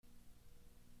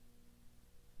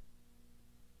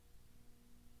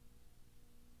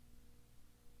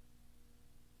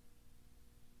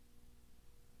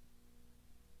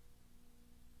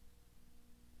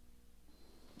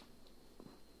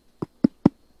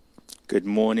Good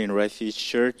morning, Refuge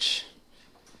Church.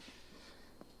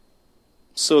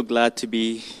 So glad to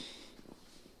be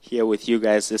here with you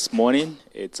guys this morning.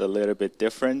 It's a little bit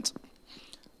different.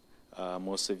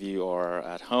 Most of you are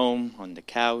at home on the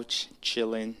couch,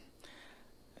 chilling.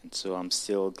 And so I'm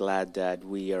still glad that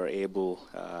we are able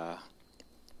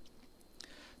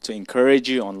to encourage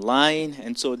you online.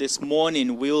 And so this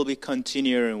morning we'll be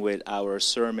continuing with our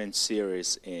sermon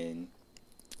series in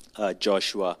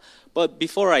Joshua. But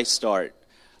before I start,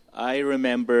 I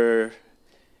remember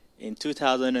in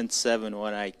 2007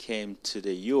 when I came to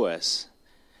the U.S.,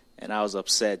 and I was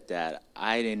upset that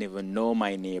I didn't even know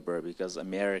my neighbor because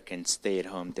Americans stayed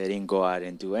home. They didn't go out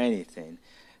and do anything.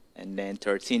 And then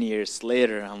 13 years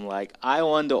later, I'm like, I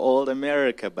want the old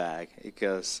America back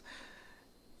because,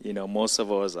 most of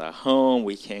us are home.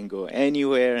 We can't go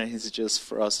anywhere, and it's just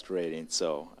frustrating.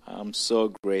 So I'm so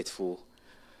grateful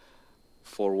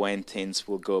for when things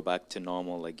will go back to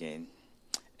normal again.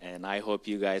 And I hope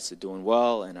you guys are doing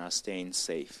well and are staying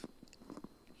safe.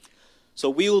 So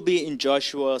we will be in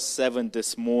Joshua 7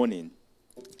 this morning.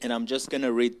 And I'm just going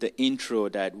to read the intro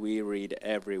that we read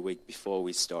every week before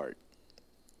we start.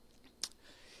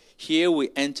 Here we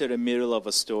enter the middle of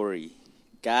a story.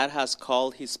 God has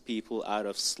called his people out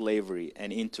of slavery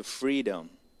and into freedom.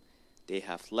 They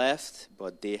have left,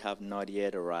 but they have not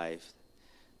yet arrived.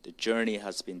 The journey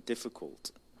has been difficult.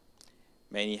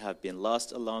 Many have been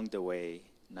lost along the way.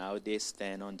 Now they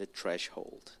stand on the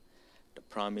threshold. The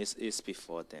promise is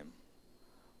before them.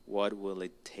 What will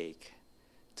it take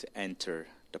to enter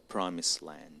the promised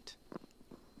land?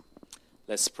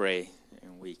 Let's pray,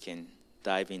 and we can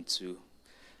dive into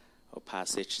our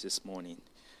passage this morning.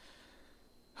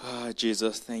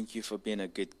 Jesus, thank you for being a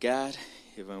good God,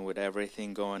 even with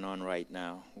everything going on right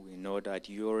now. We know that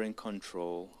you're in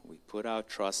control. We put our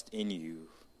trust in you.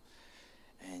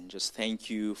 And just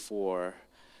thank you for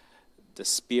the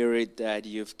spirit that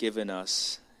you've given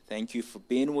us. Thank you for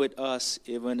being with us,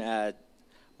 even at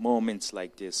moments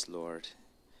like this, Lord.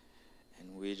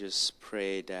 And we just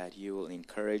pray that you will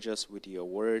encourage us with your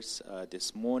words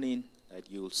this morning, that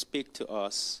you will speak to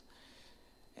us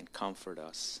and comfort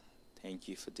us. Thank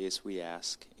you for this, we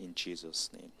ask in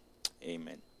Jesus' name.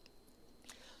 Amen.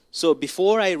 So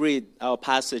before I read our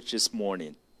passage this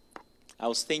morning, I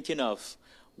was thinking of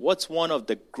what's one of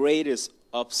the greatest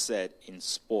upset in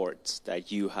sports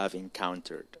that you have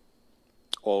encountered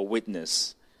or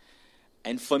witnessed.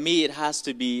 And for me, it has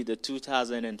to be the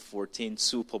 2014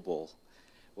 Super Bowl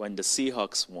when the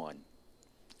Seahawks won.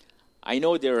 I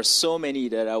know there are so many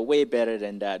that are way better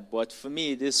than that, but for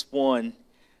me, this one,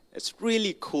 it's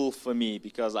really cool for me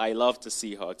because I love the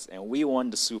Seahawks, and we won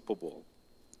the Super Bowl.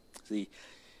 See,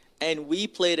 and we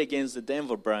played against the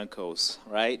Denver Broncos,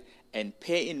 right? And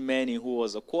Peyton Manning, who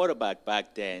was a quarterback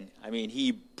back then,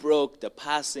 he broke the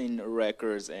passing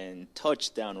records and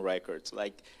touchdown records.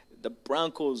 Like, the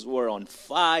Broncos were on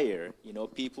fire.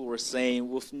 People were saying,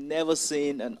 we've never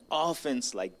seen an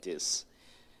offense like this.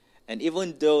 And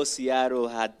even though Seattle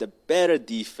had the better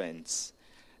defense,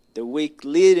 the week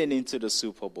leading into the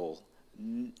Super Bowl,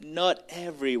 not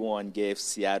everyone gave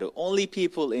Seattle. Only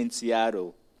people in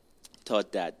Seattle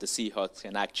thought that the Seahawks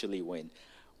can actually win.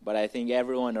 But I think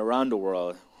everyone around the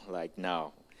world,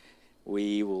 no,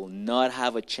 we will not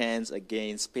have a chance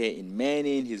against Peyton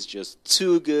Manning. He's just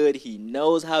too good. He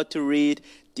knows how to read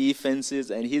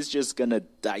defenses, and he's just going to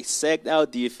dissect our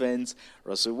defense.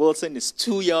 Russell Wilson is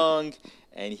too young,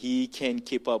 and he can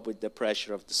keep up with the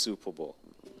pressure of the Super Bowl.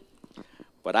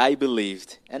 But I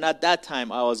believed, and at that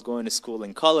time I was going to school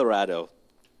in Colorado,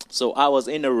 so I was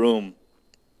in a room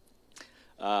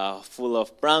full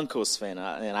of Broncos fans,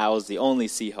 and I was the only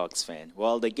Seahawks fan.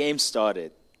 Well, the game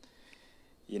started.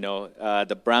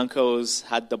 The Broncos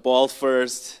had the ball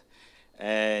first,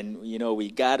 and,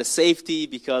 we got a safety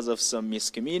because of some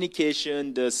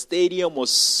miscommunication. The stadium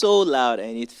was so loud,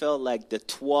 and it felt like the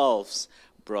 12s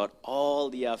brought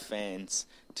all their fans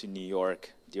to New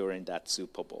York during that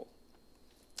Super Bowl.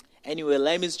 Anyway,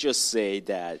 let me just say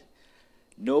that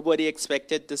nobody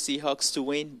expected the Seahawks to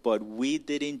win, but we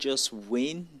didn't just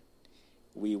win.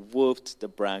 We whooped the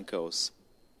Broncos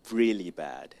really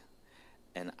bad.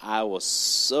 And I was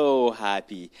so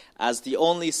happy. As the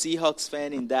only Seahawks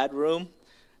fan in that room,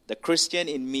 the Christian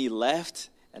in me left,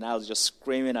 and I was just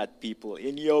screaming at people,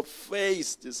 in your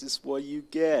face, this is what you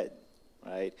get,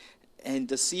 right? And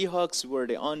the Seahawks were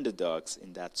the underdogs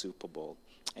in that Super Bowl,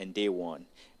 and they won.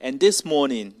 And this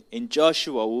morning in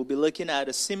Joshua, we'll be looking at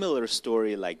a similar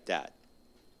story like that.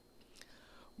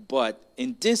 But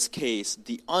in this case,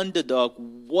 the underdog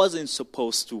wasn't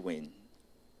supposed to win.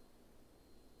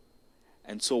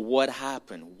 And so what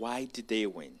happened? Why did they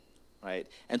win? right?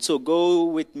 And so go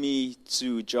with me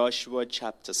to Joshua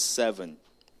chapter 7,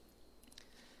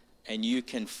 and you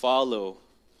can follow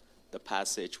the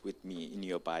passage with me in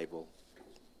your Bible.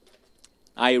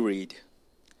 I read,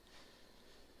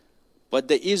 "But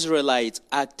the Israelites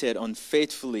acted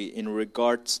unfaithfully in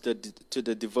regards to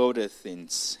the devoted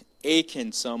things.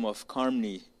 Achan, son of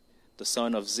Carmi, the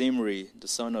son of Zimri, the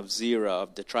son of Zerah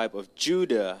of the tribe of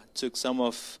Judah, took some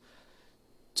of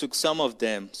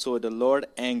them, so the Lord's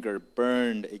anger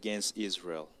burned against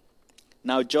Israel.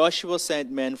 Now Joshua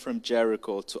sent men from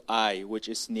Jericho to Ai, which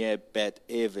is near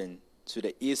Beth-aven, to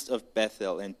the east of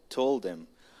Bethel, and told them,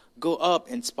 'Go up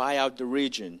and spy out the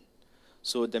region.'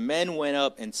 So the men went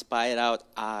up and spied out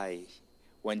Ai.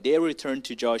 When they returned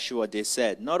to Joshua, they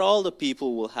said, 'Not all the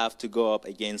people will have to go up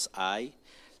against Ai.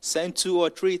 Send 2,000 or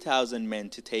 3,000 men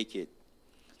to take it.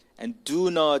 And do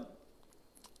not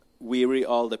weary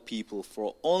all the people,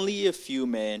 for only a few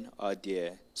men are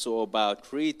there.' So about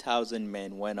 3,000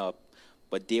 men went up,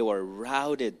 but they were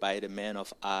routed by the men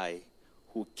of Ai,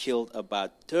 who killed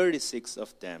about 36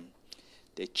 of them.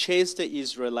 They chased the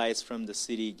Israelites from the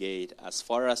city gate as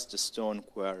far as the stone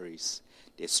quarries.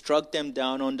 They struck them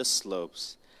down on the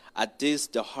slopes. At this,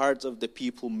 the hearts of the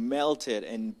people melted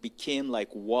and became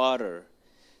like water.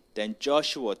 Then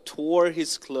Joshua tore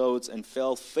his clothes and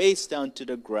fell face down to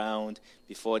the ground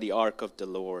before the ark of the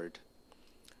Lord,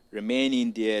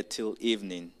 remaining there till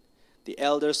evening. The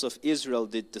elders of Israel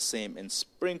did the same and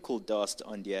sprinkled dust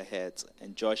on their heads.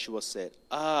 And Joshua said,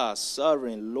 'Ah,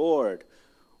 sovereign Lord,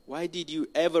 why did you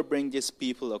ever bring this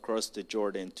people across the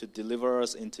Jordan to deliver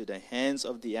us into the hands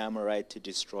of the Amorite to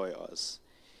destroy us?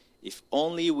 If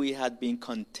only we had been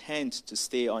content to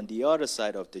stay on the other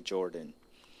side of the Jordan.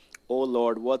 O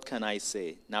Lord, what can I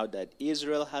say? Now that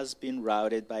Israel has been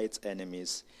routed by its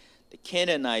enemies, the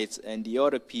Canaanites and the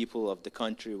other people of the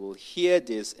country will hear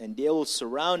this, and they will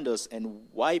surround us and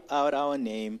wipe out our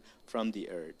name from the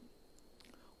earth.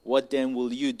 What then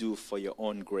will you do for your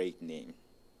own great name?'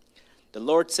 The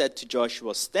Lord said to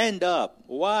Joshua, 'Stand up.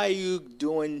 What are you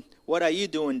doing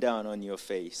down on your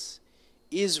face?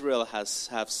 Israel have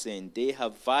sinned. They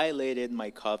have violated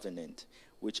my covenant,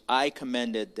 which I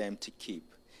commanded them to keep.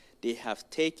 They have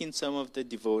taken some of the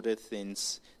devoted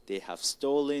things. They have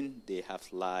stolen. They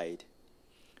have lied.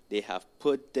 They have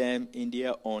put them in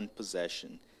their own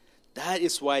possession. That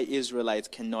is why Israelites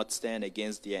cannot stand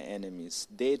against their enemies.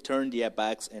 They turn their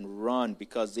backs and run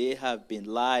because they have been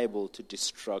liable to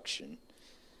destruction.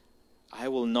 I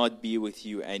will not be with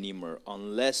you anymore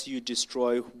unless you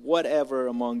destroy whatever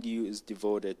among you is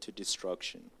devoted to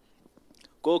destruction.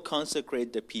 Go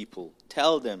consecrate the people.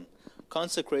 Tell them,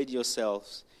 consecrate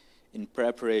yourselves in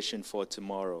preparation for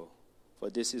tomorrow. For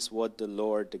this is what the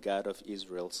Lord, the God of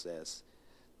Israel, says.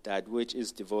 That which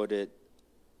is devoted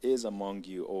is among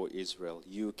you, O Israel.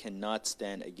 You cannot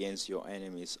stand against your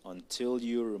enemies until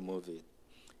you remove it.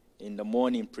 In the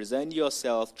morning, present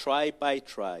yourself tribe by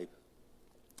tribe.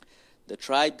 The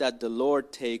tribe that the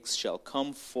Lord takes shall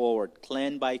come forward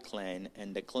clan by clan,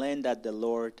 and the clan that the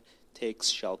Lord takes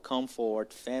shall come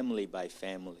forward family by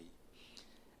family.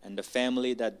 And the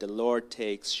family that the Lord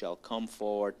takes shall come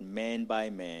forward man by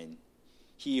man.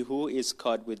 He who is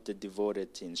caught with the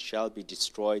devoted things shall be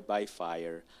destroyed by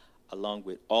fire, along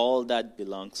with all that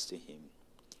belongs to him.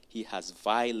 He has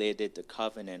violated the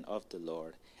covenant of the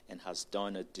Lord and has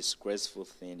done a disgraceful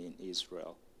thing in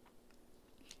Israel.'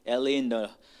 Early in the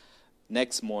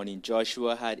next morning,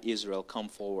 Joshua had Israel come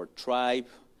forward tribe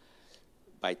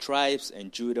by tribes,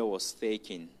 and Judah was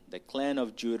taken. The clan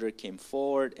of Judah came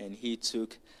forward, and he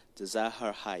took the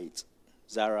Zarahites.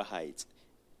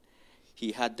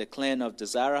 He had the clan of the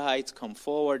Zarahites come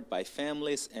forward by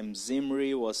families, and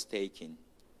Zimri was taken.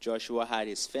 Joshua had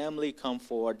his family come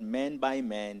forward man by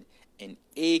man, and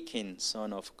Achan,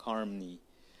 son of Carmi,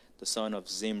 the son of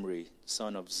Zimri,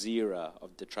 son of Zerah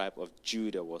of the tribe of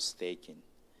Judah, was taken.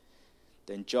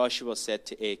 Then Joshua said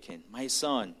to Achan, 'My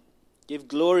son, give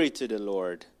glory to the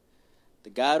Lord, the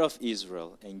God of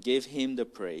Israel, and give him the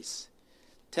praise.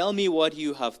 Tell me what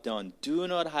you have done. Do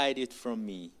not hide it from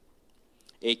me.'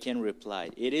 Achan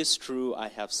replied, 'It is true, I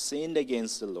have sinned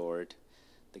against the Lord,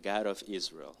 the God of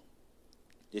Israel.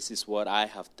 This is what I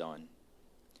have done.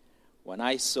 When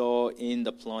I saw in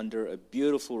the plunder a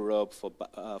beautiful robe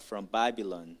from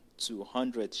Babylon,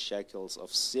 200 shekels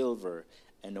of silver,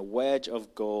 and a wedge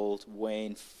of gold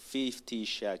weighing 50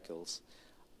 shekels,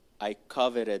 I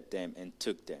coveted them and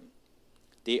took them.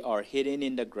 They are hidden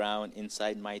in the ground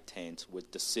inside my tent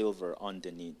with the silver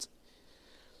underneath.'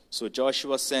 So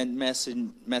Joshua sent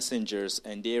messengers,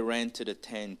 and they ran to the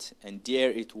tent, and there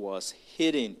it was,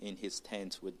 hidden in his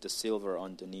tent with the silver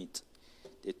underneath.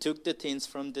 They took the things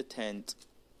from the tent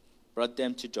brought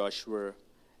them to Joshua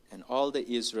and all the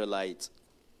Israelites,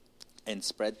 and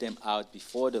spread them out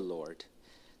before the Lord.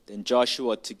 Then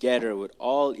Joshua, together with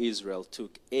all Israel,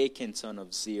 took Achan son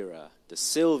of Zerah, the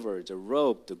silver, the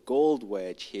rope, the gold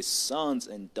wedge, his sons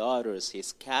and daughters,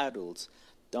 his cattle,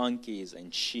 donkeys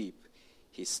and sheep,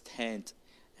 his tent,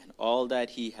 and all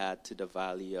that he had to the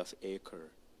valley of Achan.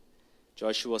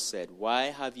 Joshua said, "Why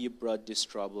have you brought this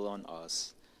trouble on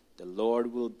us? The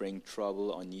Lord will bring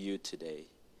trouble on you today."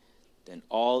 Then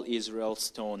all Israel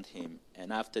stoned him,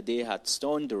 and after they had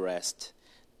stoned the rest,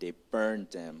 they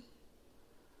burned them.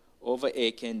 Over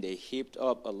Achan they heaped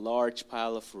up a large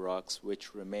pile of rocks,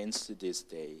 which remains to this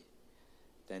day.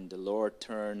 Then the Lord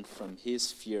turned from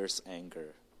his fierce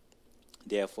anger.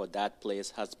 Therefore that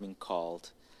place has been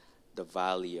called the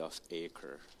Valley of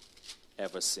Achan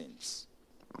ever since.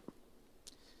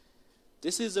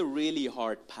 This is a really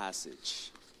hard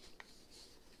passage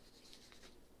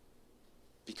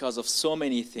because of so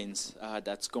many things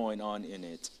that's going on in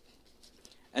it.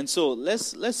 And so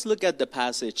let's look at the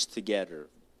passage together.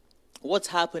 What's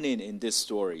happening in this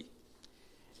story?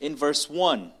 In verse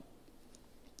 1,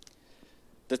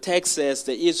 the text says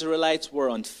the Israelites were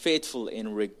unfaithful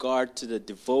in regard to the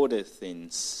devoted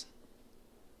things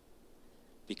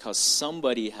because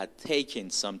somebody had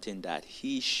taken something that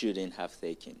he shouldn't have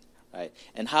taken, right?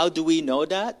 And how do we know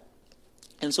that?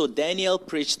 And so Daniel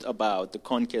preached about the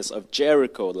conquest of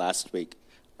Jericho last week,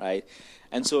 right?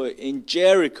 And so in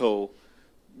Jericho,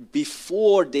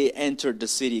 before they entered the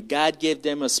city, God gave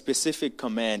them a specific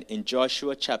command in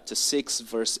Joshua chapter 6,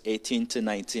 verse 18 to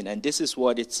 19. And this is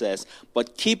what it says: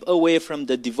 "But keep away from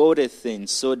the devoted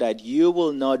things, so that you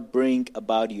will not bring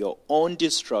about your own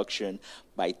destruction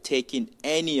by taking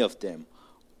any of them.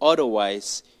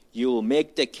 Otherwise, you will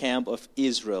make the camp of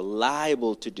Israel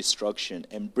liable to destruction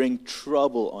and bring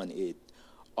trouble on it.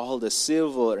 All the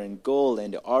silver and gold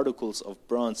and the articles of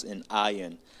bronze and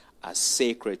iron are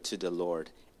sacred to the Lord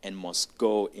and must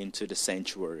go into the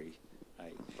sanctuary."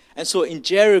 Right? And so in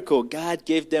Jericho, God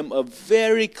gave them a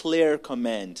very clear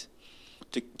command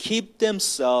to keep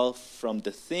themselves from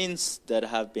the things that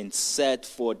have been set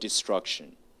for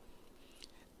destruction,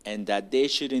 and that they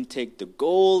shouldn't take the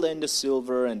gold and the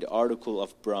silver and the article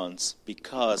of bronze,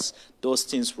 because those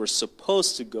things were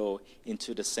supposed to go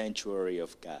into the sanctuary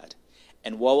of God.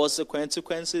 And what was the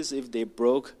consequences if they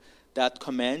broke that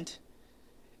command?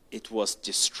 It was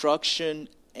destruction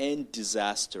and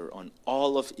disaster on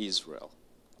all of Israel.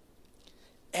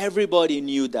 Everybody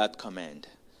knew that command,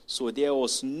 so there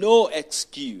was no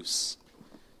excuse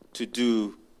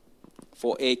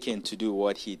for Achan to do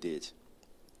what he did.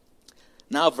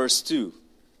 Now verse 2.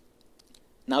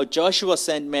 "Now Joshua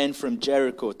sent men from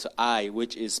Jericho to Ai,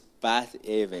 which is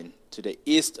Beth-aven, to the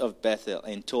east of Bethel,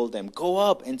 and told them, 'Go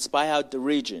up and spy out the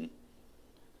region.'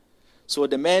 So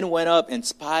the men went up and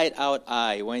spied out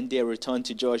Ai. When they returned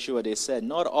to Joshua, they said,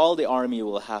 'Not all the army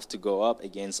will have to go up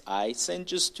against Ai. Send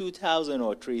just 2,000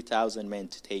 or 3,000 men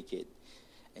to take it.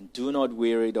 And do not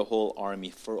weary the whole army,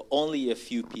 for only a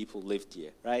few people lived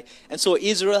here,'" right? And so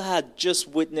Israel had just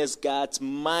witnessed God's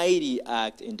mighty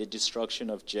act in the destruction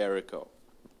of Jericho.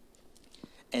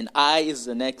 And Ai is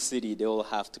the next city they will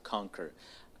have to conquer.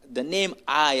 The name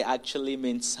Ai actually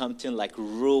means something like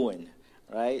ruin,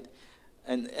 right?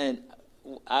 And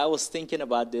I was thinking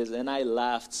about this, and I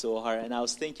laughed so hard. And I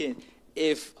was thinking,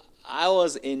 if I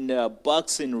was in a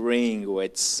boxing ring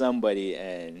with somebody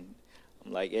and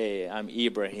I'm like, "Hey, I'm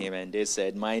Ibrahim," and they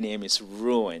said, "My name is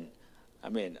Ruin." I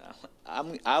mean,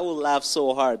 I would laugh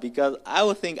so hard because I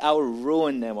would think I would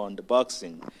ruin them on the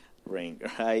boxing ring,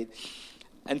 right?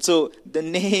 And so the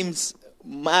names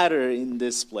matter in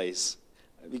this place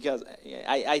because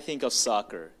I think of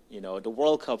soccer. You know, the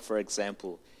World Cup, for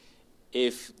example.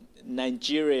 If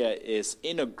Nigeria is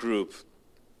in a group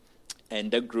and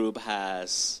the group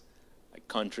has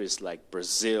countries like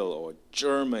Brazil or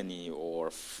Germany or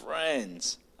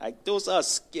France, like those are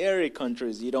scary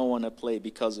countries you don't want to play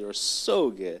because they're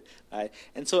so good, right?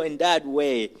 And so in that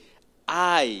way,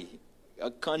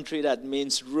 a country that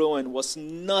means ruin, was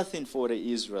nothing for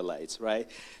the Israelites, right?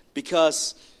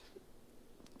 Because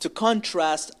to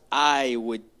contrast Ai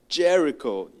with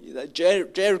Jericho,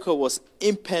 Jericho was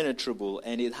impenetrable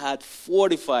and it had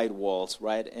fortified walls,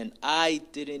 right? And Ai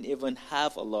didn't even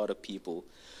have a lot of people.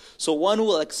 So one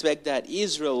will expect that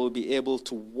Israel will be able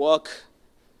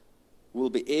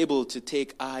to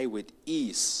take Ai with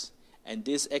ease. And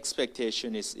this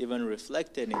expectation is even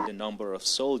reflected in the number of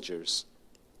soldiers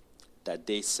that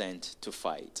they sent to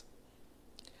fight.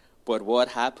 But what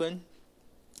happened?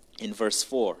 In verse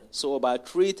 4, "So about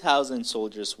 3,000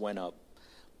 soldiers went up,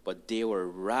 but they were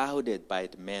routed by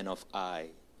the men of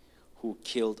Ai, who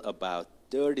killed about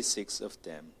 36 of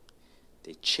them.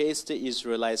 They chased the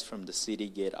Israelites from the city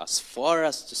gate as far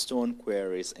as the stone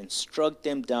quarries and struck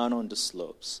them down on the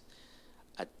slopes.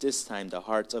 At this time, the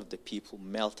hearts of the people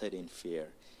melted in fear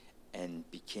and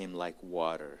became like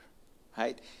water.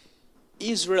 Right?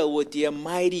 Israel with their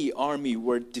mighty army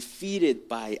were defeated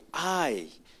by Ai.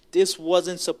 This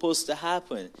wasn't supposed to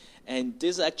happen. And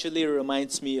this actually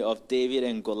reminds me of David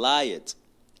and Goliath,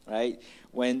 right?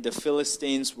 When the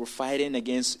Philistines were fighting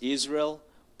against Israel,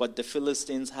 but the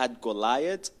Philistines had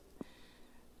Goliath,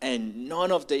 and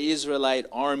none of the Israelite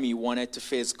army wanted to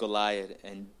face Goliath.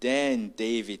 And then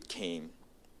David came,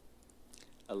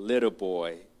 a little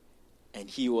boy, and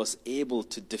he was able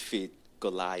to defeat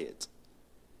Goliath.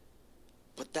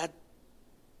 But that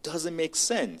doesn't make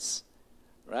sense,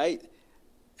 right?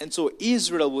 And so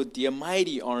Israel with their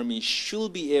mighty army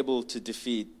should be able to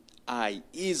defeat Ai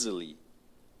easily.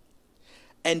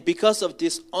 And because of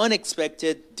this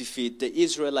unexpected defeat, the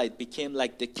Israelites became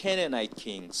like the Canaanite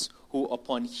kings who,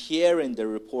 upon hearing the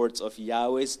reports of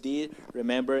Yahweh's deed,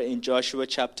 remember in Joshua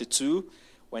chapter 2,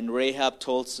 when Rahab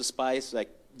told the spies, like,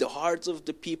 the hearts of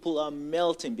the people are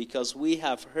melting because we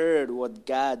have heard what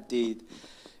God did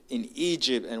in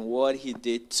Egypt and what he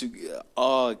did to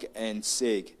Og and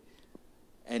Sig.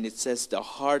 And it says the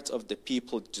hearts of the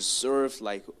people deserve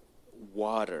like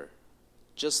water,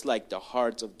 just like the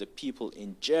hearts of the people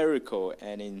in Jericho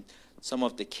and in some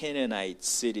of the Canaanite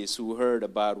cities who heard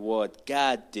about what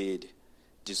God did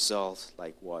dissolved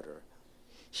like water.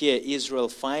 Here, Israel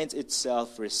finds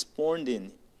itself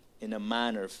responding in a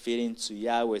manner fitting to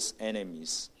Yahweh's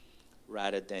enemies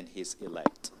rather than his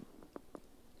elect.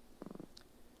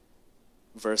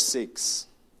 Verse 6,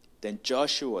 then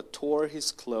Joshua tore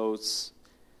his clothes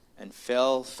and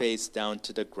fell face down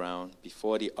to the ground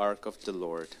before the ark of the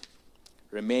Lord,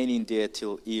 remaining there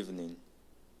till evening.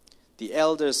 The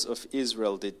elders of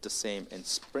Israel did the same and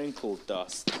sprinkled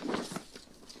dust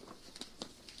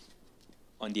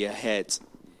on their heads.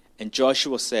 And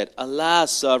Joshua said,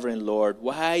 Alas, sovereign Lord,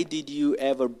 why did you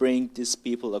ever bring this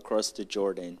people across the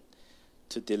Jordan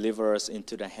to deliver us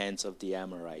into the hands of the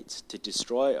Amorites, to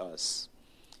destroy us?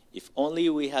 If only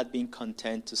we had been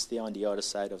content to stay on the other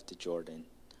side of the Jordan.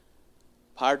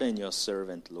 Pardon your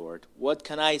servant, Lord. What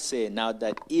can I say now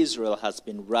that Israel has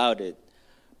been routed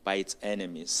by its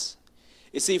enemies?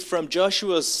 You see, from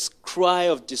Joshua's cry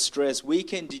of distress, we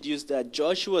can deduce that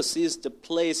Joshua sees the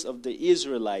place of the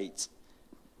Israelites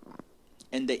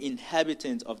and the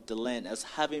inhabitants of the land as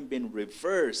having been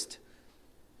reversed.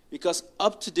 Because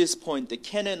up to this point, the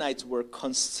Canaanites were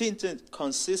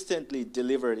consistently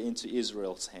delivered into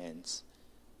Israel's hands.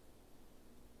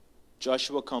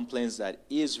 Joshua complains that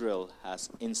Israel has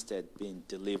instead been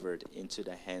delivered into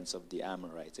the hands of the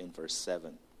Amorites in verse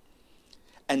 7.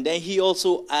 And then he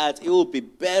also adds, it will be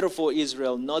better for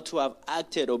Israel not to have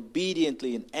acted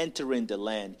obediently in entering the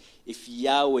land if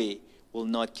Yahweh will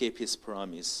not keep his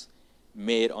promise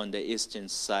made on the eastern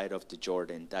side of the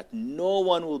Jordan, that no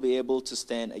one will be able to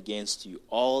stand against you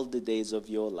all the days of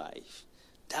your life.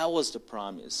 That was the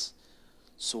promise.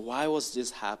 So why was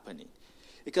this happening?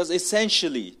 Because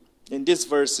essentially, in these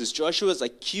verses, Joshua is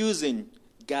accusing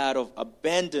God of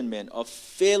abandonment, of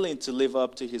failing to live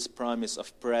up to his promise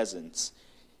of presence,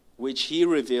 which he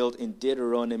revealed in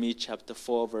Deuteronomy chapter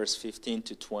 4, verse 15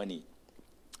 to 20,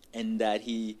 and that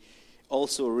he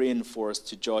also reinforced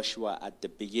to Joshua at the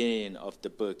beginning of the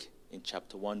book in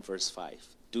chapter 1, verse 5.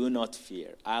 Do not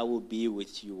fear. I will be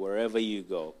with you wherever you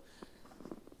go.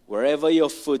 Wherever your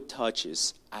foot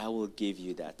touches, I will give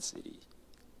you that city.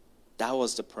 That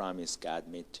was the promise God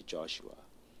made to Joshua.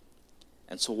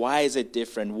 And so why is it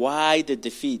different? Why the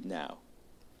defeat now?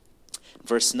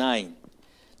 Verse 9.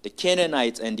 The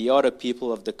Canaanites and the other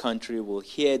people of the country will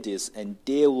hear this, and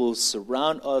they will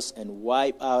surround us and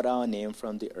wipe out our name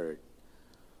from the earth.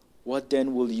 What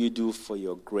then will you do for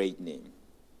your great name?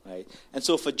 Right? And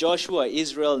so for Joshua,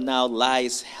 Israel now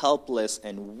lies helpless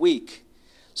and weak.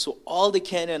 So all the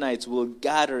Canaanites will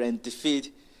gather and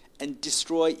defeat and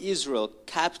destroy Israel,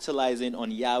 capitalizing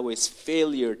on Yahweh's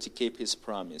failure to keep his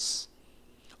promise.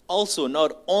 Also,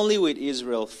 not only will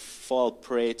Israel fall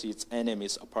prey to its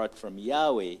enemies apart from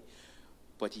Yahweh,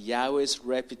 but Yahweh's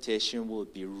reputation will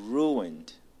be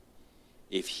ruined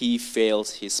if he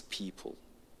fails his people.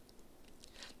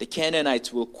 The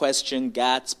Canaanites will question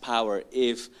God's power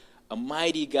if a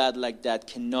mighty God like that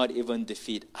cannot even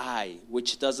defeat Ai,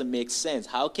 which doesn't make sense.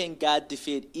 How can God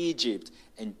defeat Egypt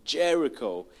and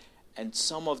Jericho and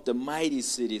some of the mighty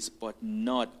cities, but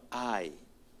not Ai?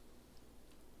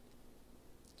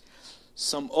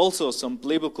 Some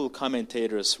biblical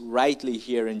commentators rightly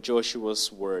hear in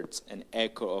Joshua's words an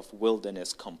echo of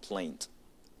wilderness complaint.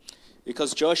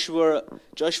 Because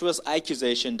Joshua's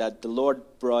accusation that the Lord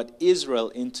brought Israel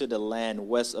into the land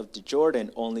west of the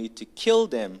Jordan only to kill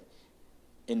them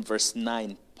in verse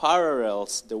 9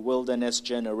 parallels the wilderness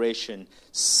generation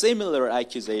similar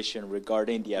accusation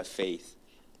regarding their faith.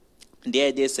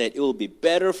 There they said, it will be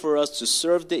better for us to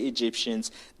serve the Egyptians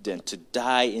than to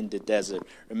die in the desert.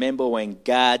 Remember when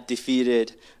God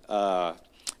defeated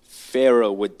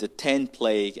Pharaoh with the 10th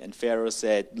plague, and Pharaoh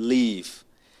said, leave.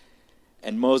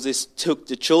 And Moses took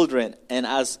the children, and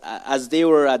as they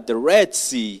were at the Red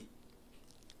Sea,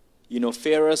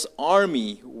 Pharaoh's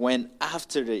army went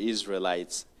after the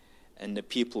Israelites. And the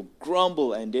people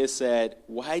grumbled, and they said,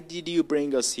 why did you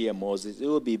bring us here, Moses? It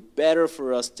would be better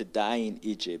for us to die in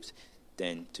Egypt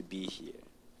than to be here.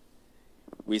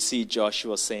 We see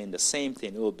Joshua saying the same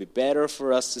thing. It will be better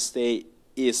for us to stay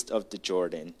east of the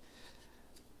Jordan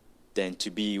than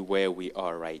to be where we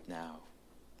are right now.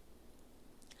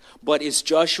 But is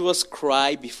Joshua's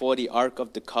cry before the Ark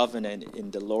of the Covenant in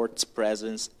the Lord's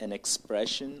presence an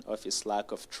expression of his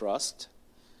lack of trust?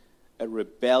 A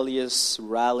rebellious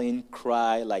rallying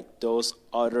cry like those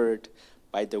uttered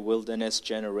by the wilderness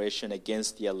generation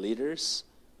against their leaders?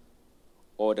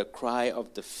 Or the cry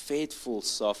of the faithful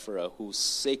sufferer who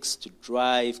seeks to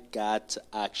drive God to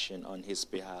action on his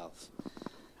behalf?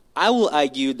 I will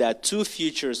argue that two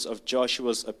features of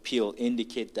Joshua's appeal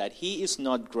indicate that he is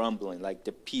not grumbling like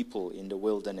the people in the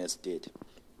wilderness did.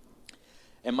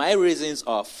 And my reasons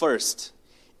are, first,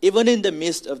 even in the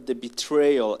midst of the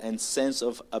betrayal and sense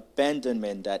of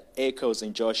abandonment that echoes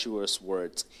in Joshua's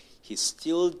words, he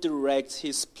still directs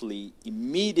his plea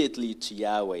immediately to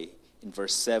Yahweh in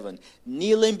verse 7,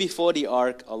 kneeling before the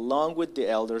ark along with the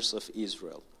elders of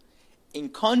Israel. In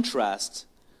contrast,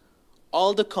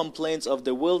 all the complaints of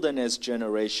the wilderness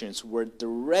generations were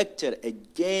directed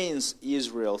against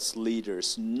Israel's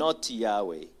leaders, not to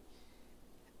Yahweh.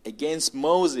 Against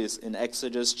Moses in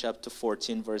Exodus chapter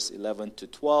 14, verse 11 to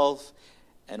 12,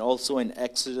 and also in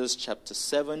Exodus chapter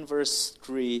 7, verse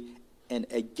 3, and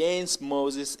against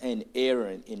Moses and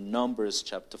Aaron in Numbers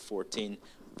chapter 14,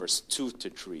 verse 2 to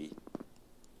 3.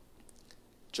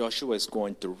 Joshua is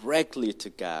going directly to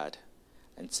God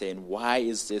and saying, why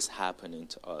is this happening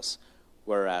to us?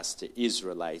 Whereas the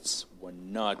Israelites were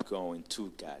not going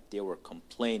to God. They were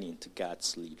complaining to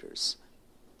God's leaders.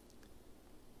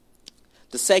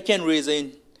 The second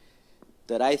reason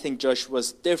that I think Joshua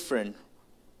is different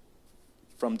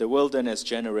from the wilderness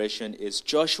generation is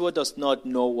Joshua does not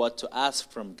know what to ask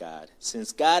from God.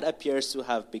 Since God appears to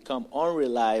have become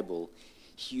unreliable,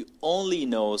 he only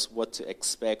knows what to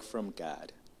expect from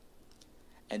God.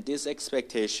 And these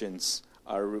expectations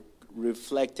are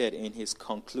reflected in his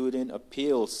concluding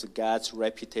appeals to God's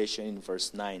reputation in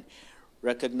verse 9.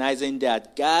 Recognizing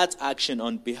that God's action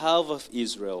on behalf of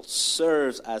Israel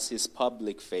serves as his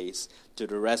public face to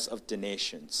the rest of the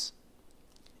nations.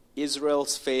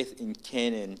 Israel's faith in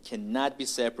Canaan cannot be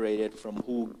separated from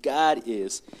who God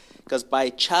is, because by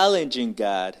challenging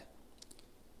God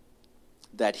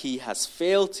that he has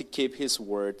failed to keep his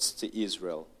words to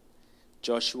Israel,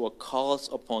 Joshua calls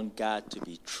upon God to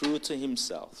be true to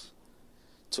himself,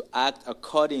 to act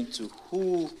according to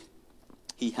who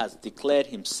he has declared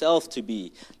himself to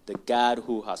be, the God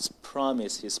who has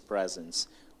promised his presence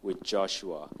with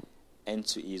Joshua and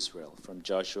to Israel, from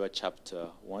Joshua chapter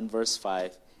 1, verse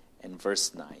 5 and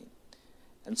verse 9.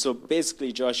 And so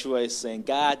basically Joshua is saying,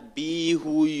 God, be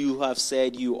who you have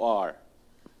said you are.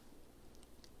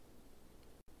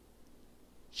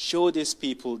 Show these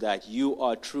people that you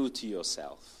are true to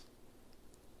yourself.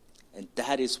 And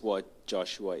that is what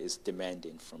Joshua is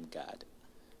demanding from God.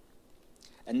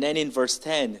 And then in verse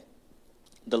 10,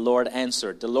 the Lord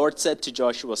answered. The Lord said to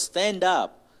Joshua, stand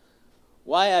up.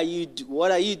 What are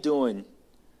you doing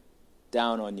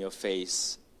down on your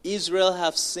face? Israel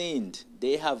have sinned.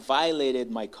 They have violated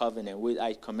my covenant, which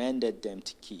I commanded them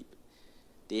to keep.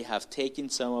 They have taken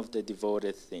some of the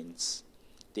devoted things.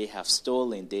 They have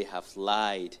stolen. They have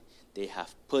lied. They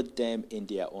have put them in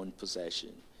their own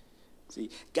possession. See,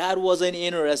 God wasn't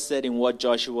interested in what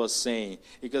Joshua was saying,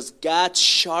 because God's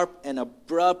sharp and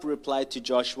abrupt reply to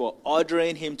Joshua,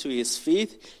 ordering him to his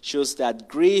feet, shows that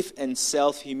grief and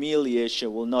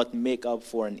self-humiliation will not make up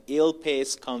for an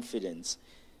ill-paced confidence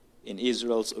in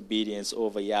Israel's obedience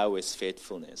over Yahweh's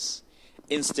faithfulness.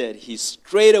 Instead, he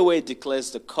straightaway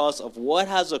declares the cause of what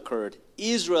has occurred.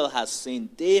 Israel has sinned.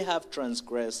 They have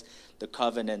transgressed the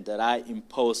covenant that I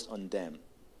imposed on them.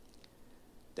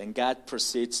 Then God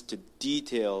proceeds to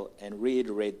detail and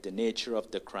reiterate the nature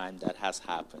of the crime that has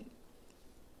happened.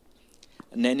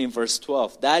 And then in verse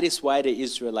 12, that is why the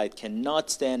Israelites cannot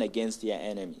stand against their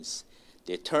enemies.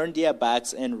 They turn their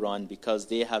backs and run because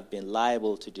they have been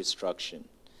liable to destruction.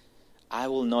 I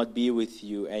will not be with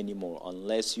you anymore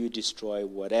unless you destroy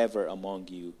whatever among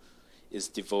you is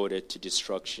devoted to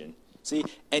destruction. See,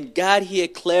 and God here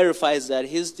clarifies that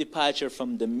his departure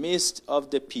from the midst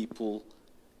of the people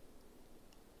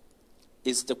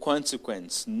is the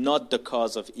consequence, not the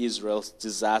cause of Israel's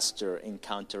disaster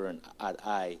encounter at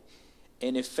Ai.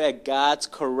 In effect, God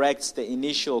corrects the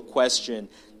initial question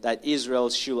that Israel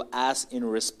should ask in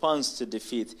response to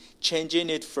defeat, changing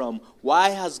it from, why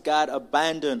has God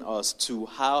abandoned us, to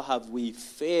how have we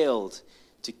failed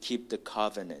to keep the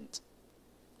covenant?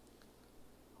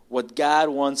 What God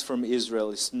wants from Israel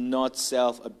is not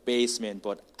self-abasement,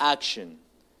 but action,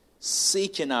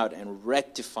 seeking out and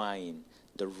rectifying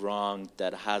the wrong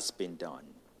that has been done.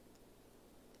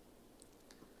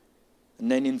 And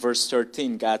then in verse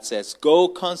 13, God says, go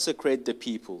consecrate the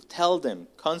people. Tell them,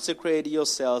 consecrate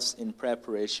yourselves in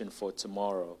preparation for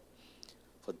tomorrow.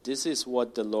 For this is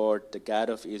what the Lord, the God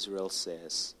of Israel,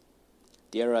 says.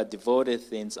 There are devoted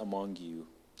things among you,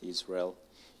 Israel.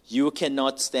 You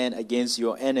cannot stand against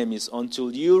your enemies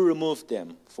until you remove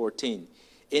them. 14.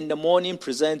 In the morning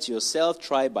present yourself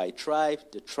tribe by tribe.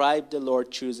 The tribe the Lord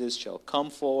chooses shall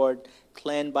come forward,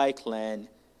 clan by clan.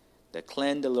 The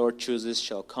clan the Lord chooses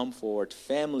shall come forward,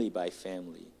 family by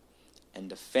family. And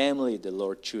the family the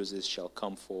Lord chooses shall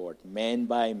come forward, man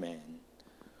by man.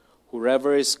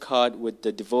 Whoever is caught with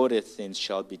the devoted things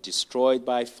shall be destroyed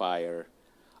by fire,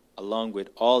 along with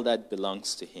all that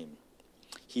belongs to him.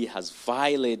 He has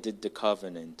violated the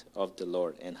covenant of the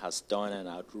Lord and has done an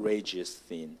outrageous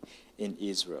thing in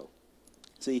Israel.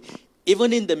 See,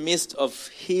 even in the midst of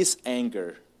his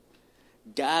anger,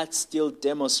 God still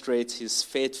demonstrates his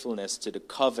faithfulness to the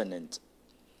covenant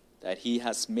that he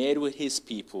has made with his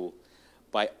people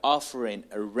by offering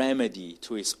a remedy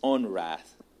to his own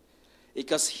wrath.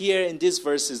 Because here in these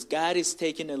verses, God is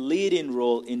taking a leading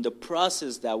role in the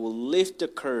process that will lift the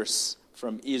curse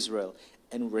from Israel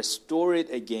and restore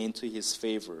it again to his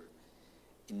favor,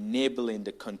 enabling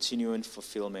the continuing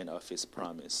fulfillment of his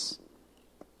promise.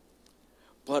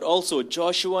 But also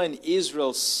Joshua and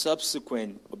Israel's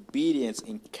subsequent obedience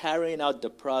in carrying out the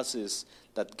process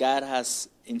that God has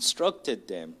instructed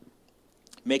them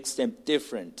makes them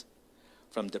different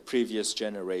from the previous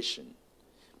generation.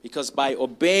 Because by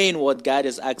obeying what God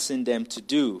is asking them to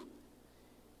do,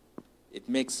 it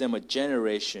makes them a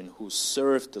generation who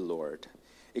serve the Lord.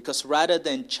 Because rather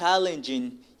than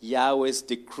challenging Yahweh's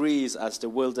decrees as the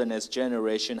wilderness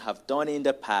generation have done in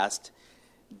the past,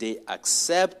 they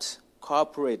accept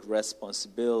corporate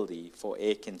responsibility for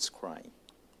Achan's crime.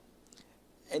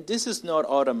 And this is not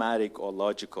automatic or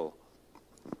logical,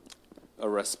 a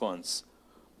response,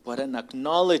 but an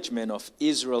acknowledgement of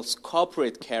Israel's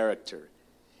corporate character.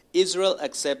 Israel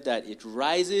accepts that it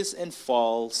rises and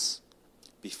falls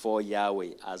before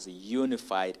Yahweh as a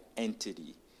unified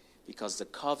entity, because the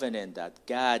covenant that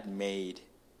God made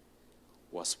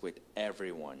was with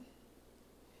everyone.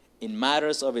 In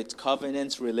matters of its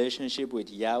covenant's relationship with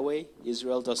Yahweh,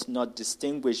 Israel does not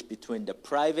distinguish between the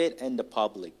private and the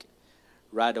public.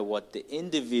 Rather, what the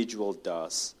individual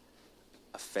does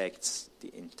affects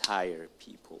the entire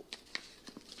people.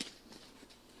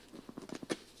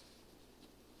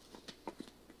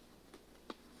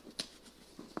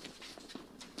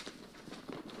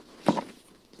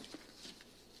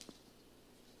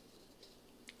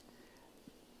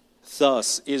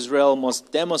 Thus, Israel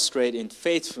must demonstrate in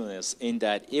faithfulness in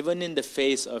that even in the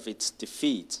face of its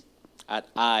defeat at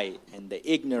Ai and the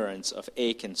ignorance of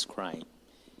Achan's crime,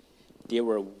 they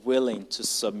were willing to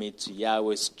submit to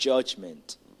Yahweh's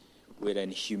judgment with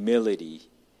an humility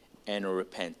and a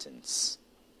repentance.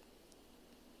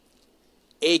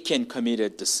 Achan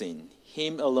committed the sin.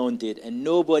 Him alone did, and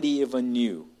nobody even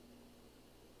knew.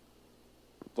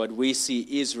 But we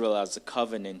see Israel as a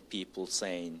covenant people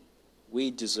saying, we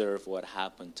deserve what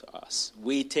happened to us.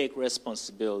 We take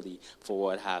responsibility for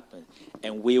what happened,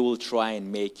 and we will try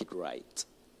and make it right.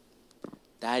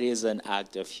 That is an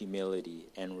act of humility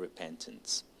and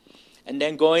repentance. And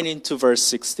then going into verse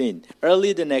 16.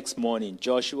 Early the next morning,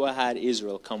 Joshua had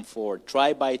Israel come forward,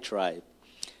 tribe by tribe,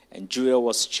 and Judah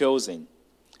was chosen.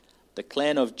 The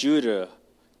clan of Judah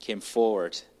came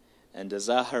forward, and the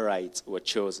Zaharites were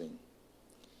chosen.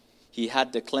 He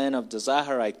had the clan of the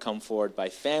Zaharite come forward by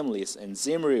families, and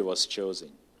Zimri was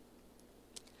chosen.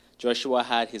 Joshua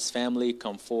had his family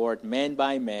come forward man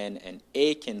by man, and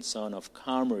Achan, son of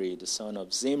Carmi, the son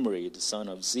of Zimri, the son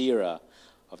of Zerah,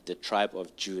 of the tribe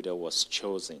of Judah, was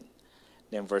chosen.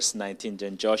 Then verse 19,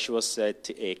 then Joshua said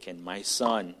to Achan, my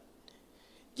son,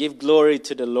 give glory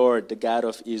to the Lord, the God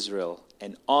of Israel,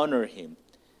 and honor him.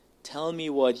 Tell me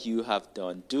what you have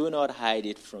done. Do not hide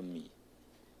it from me.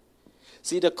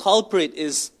 See, the culprit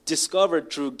is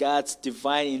discovered through God's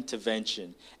divine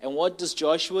intervention. And what does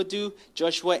Joshua do?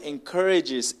 Joshua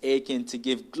encourages Achan to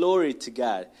give glory to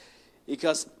God,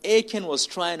 because Achan was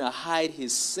trying to hide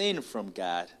his sin from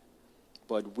God.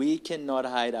 But we cannot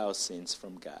hide our sins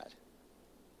from God.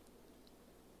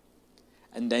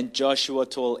 And then Joshua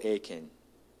told Achan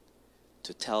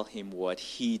to tell him what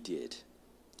he did.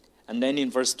 And then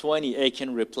in verse 20,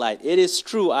 Achan replied, "It is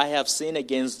true, I have sinned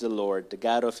against the Lord, the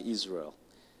God of Israel.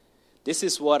 This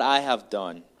is what I have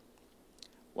done.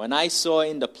 When I saw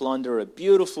in the plunder a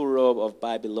beautiful robe of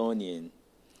Babylonian,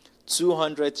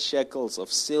 200 shekels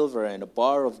of silver and a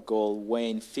bar of gold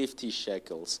weighing 50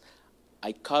 shekels,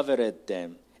 I coveted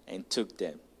them and took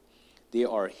them. They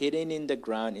are hidden in the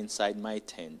ground inside my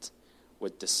tent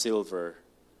with the silver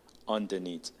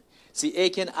underneath." See,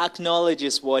 Achan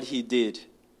acknowledges what he did.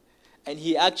 And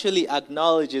he actually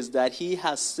acknowledges that he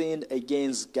has sinned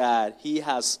against God. He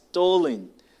has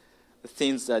stolen the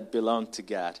things that belong to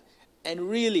God. And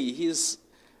really, his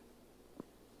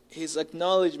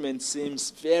acknowledgement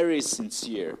seems very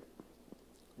sincere.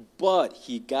 But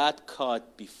he got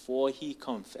caught before he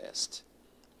confessed.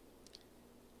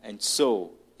 And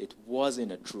so, it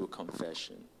wasn't a true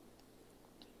confession.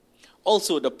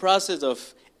 Also, the process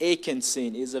of Achan's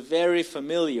sin is a very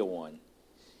familiar one.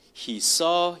 He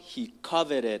saw, he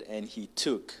coveted, and he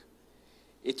took.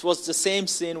 It was the same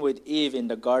sin with Eve in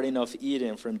the Garden of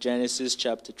Eden from Genesis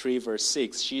chapter 3, verse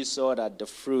 6. She saw that the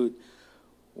fruit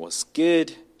was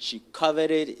good. She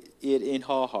coveted it in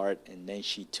her heart, and then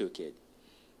she took it.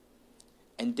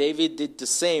 And David did the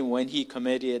same when he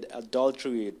committed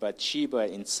adultery with Bathsheba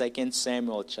in 2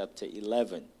 Samuel chapter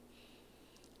 11.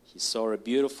 He saw a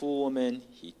beautiful woman,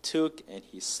 he took, and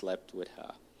he slept with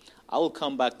her. I will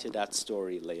come back to that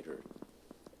story later.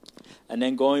 And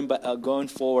then going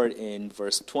forward in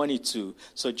verse 22,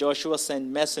 so Joshua sent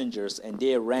messengers, and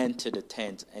they ran to the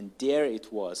tent, and there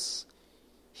it was,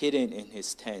 hidden in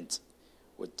his tent,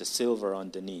 with the silver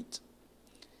underneath.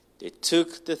 They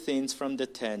took the things from the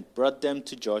tent, brought them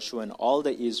to Joshua and all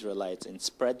the Israelites, and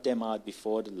spread them out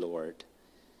before the Lord.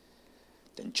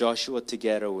 Then Joshua,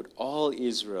 together with all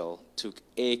Israel, took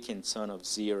Achan, son of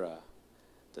Zerah,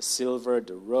 the silver,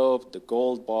 the robe, the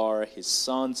gold bar, his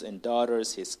sons and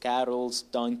daughters, his cattle,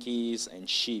 donkeys, and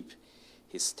sheep,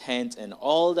 his tent, and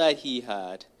all that he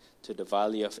had, to the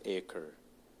valley of Achan.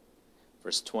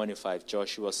 Verse 25,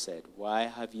 Joshua said, "Why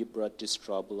have you brought this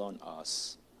trouble on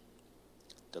us?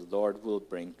 The Lord will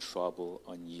bring trouble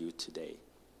on you today."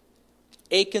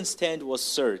 Achan's tent was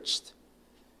searched,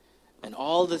 and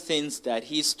all the things that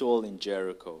he stole in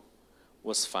Jericho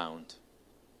was found.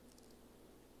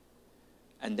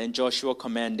 And then Joshua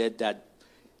commanded that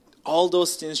all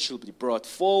those things should be brought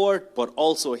forward, but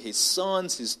also his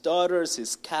sons, his daughters,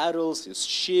 his cattle, his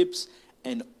sheep,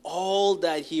 and all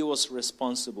that he was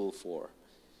responsible for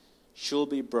should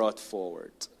be brought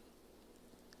forward,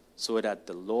 so that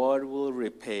the Lord will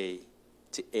repay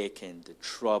to Achan the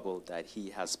trouble that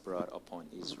he has brought upon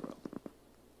Israel.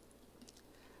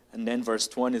 And then verse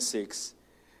 26,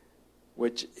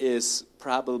 which is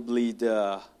probably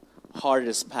the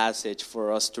hardest passage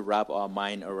for us to wrap our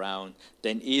mind around.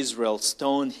 Then Israel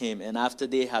stoned him, and after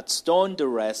they had stoned the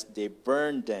rest, they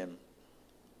burned them.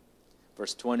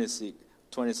 Verse 27,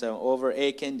 over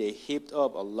Achan they heaped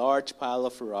up a large pile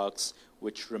of rocks,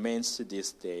 which remains to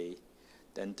this day.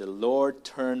 Then the Lord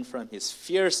turned from his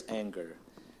fierce anger.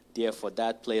 Therefore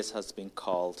that place has been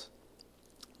called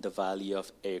the Valley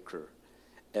of Achan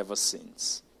ever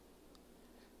since.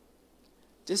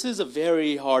 This is a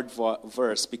very hard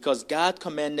verse, because God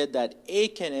commanded that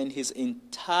Achan and his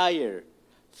entire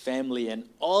family and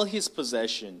all his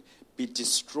possession be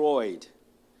destroyed,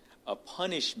 a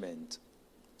punishment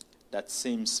that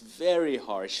seems very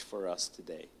harsh for us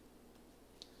today.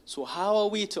 So how are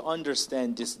we to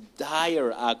understand this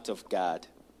dire act of God?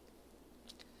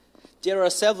 There are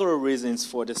several reasons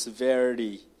for the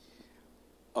severity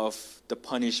of the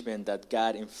punishment that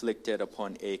God inflicted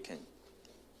upon Achan.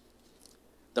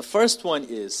 The first one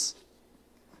is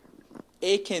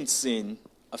Achan's sin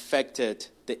affected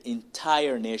the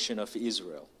entire nation of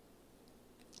Israel.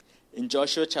 In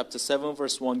Joshua chapter 7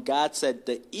 verse 1, God said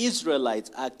the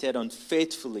Israelites acted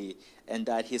unfaithfully and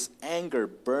that his anger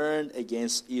burned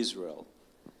against Israel.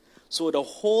 So the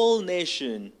whole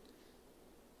nation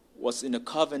was in a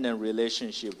covenant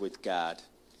relationship with God.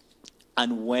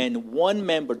 And when one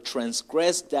member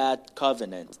transgressed that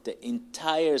covenant, the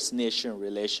entire nation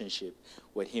relationship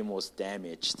with him was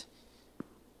damaged.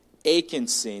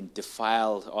 Achan's sin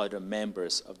defiled other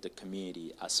members of the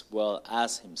community as well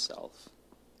as himself.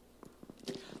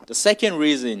 The second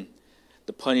reason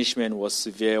the punishment was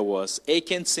severe was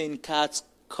Achan's sin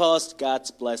caused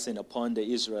God's blessing upon the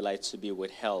Israelites to be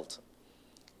withheld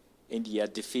in their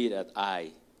defeat at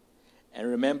Ai. And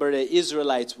remember, the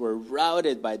Israelites were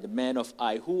routed by the men of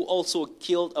Ai, who also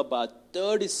killed about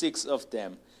 36 of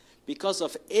them. Because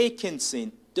of Achan's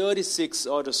sin, 36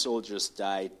 other soldiers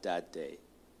died that day.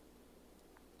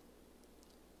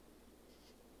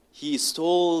 He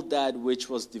stole that which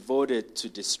was devoted to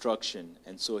destruction,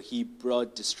 and so he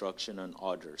brought destruction on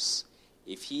others.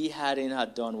 If he hadn't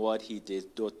had done what he did,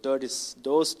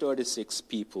 those 36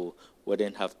 people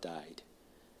wouldn't have died.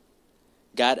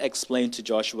 God explained to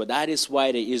Joshua, that is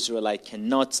why the Israelites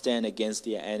cannot stand against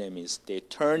their enemies. They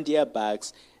turn their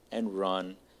backs and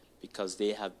run because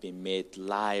they have been made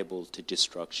liable to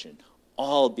destruction,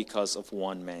 all because of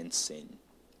one man's sin.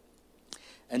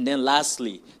 And then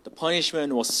lastly, the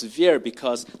punishment was severe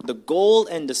because the gold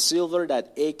and the silver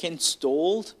that Achan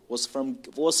stole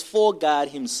was for God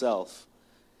himself.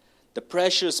 The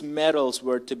precious metals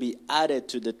were to be added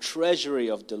to the treasury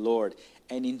of the Lord,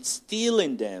 and in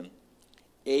stealing them,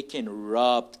 Achan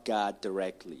robbed God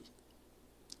directly.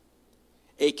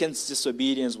 Achan's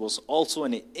disobedience was also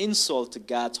an insult to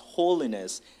God's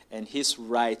holiness and his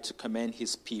right to command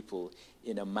his people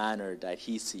in a manner that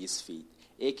he sees fit.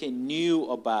 Achan knew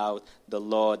about the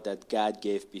law that God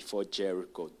gave before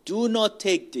Jericho. Do not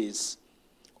take this,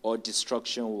 or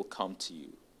destruction will come to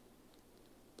you.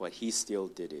 But he still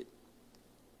did it.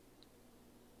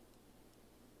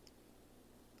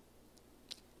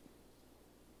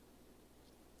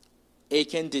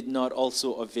 Achan did not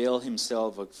also avail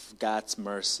himself of God's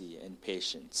mercy and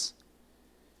patience.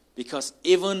 Because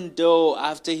even though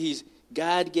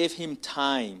God gave him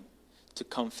time to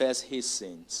confess his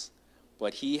sins,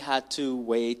 but he had to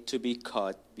wait to be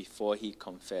caught before he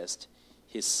confessed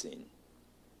his sin.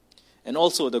 And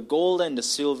also the gold and the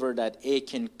silver that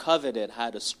Achan coveted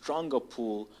had a stronger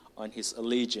pull on his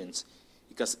allegiance,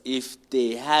 because if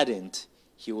they hadn't,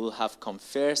 he would have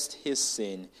confessed his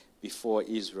sin before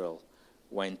Israel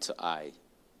went to Ai.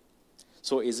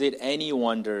 So is it any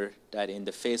wonder that in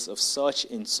the face of such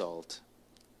insult,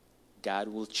 God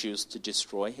will choose to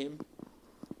destroy him?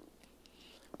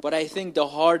 But I think the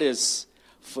hardest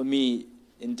for me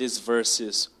in these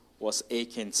verses was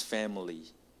Achan's family.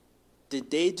 Did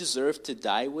they deserve to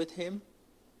die with him?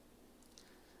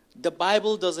 The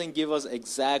Bible doesn't give us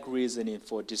exact reasoning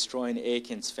for destroying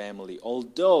Achan's family,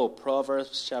 although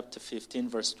Proverbs chapter 15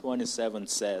 verse 27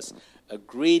 says, a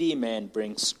greedy man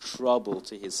brings trouble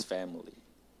to his family.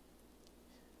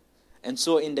 And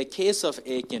so in the case of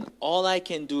Achan, all I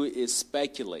can do is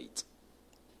speculate.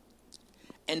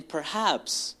 And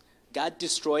perhaps God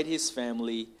destroyed his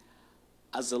family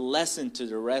as a lesson to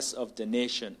the rest of the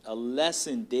nation, a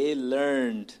lesson they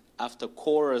learned after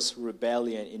Korah's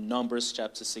rebellion in Numbers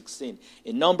chapter 16.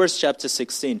 In Numbers chapter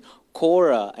 16,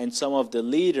 Korah and some of the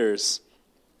leaders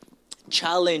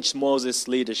challenged Moses'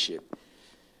 leadership.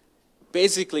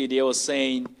 Basically, they were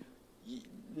saying,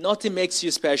 nothing makes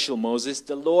you special, Moses.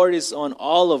 The Lord is on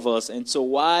all of us, and so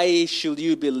why should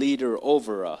you be leader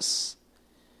over us?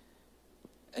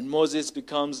 And Moses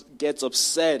gets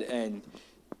upset and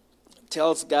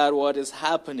tells God what is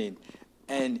happening.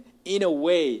 And in a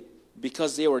way,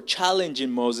 because they were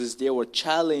challenging Moses, they were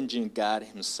challenging God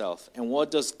himself. And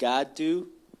what does God do?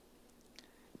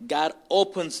 God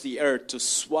opens the earth to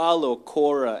swallow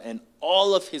Korah and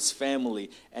all of his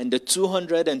family and the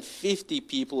 250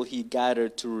 people he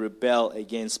gathered to rebel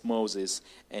against Moses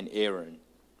and Aaron.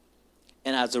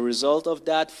 And as a result of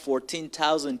that,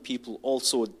 14,000 people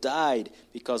also died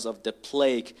because of the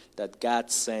plague that God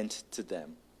sent to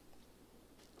them.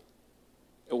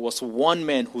 It was one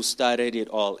man who started it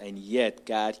all, and yet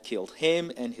God killed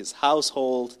him and his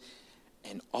household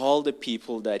and all the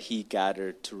people that he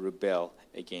gathered to rebel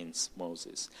against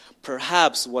Moses.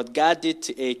 Perhaps what God did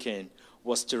to Achan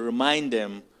was to remind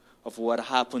them of what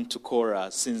happened to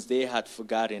Korah, since they had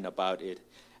forgotten about it.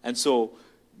 And so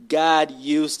God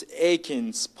used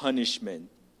Achan's punishment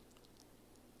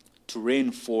to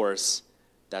reinforce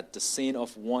that the sin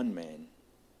of one man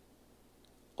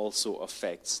also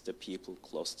affects the people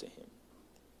close to him.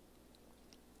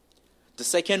 The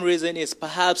second reason is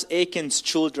perhaps Achan's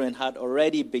children had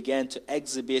already begun to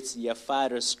exhibit their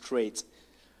father's trait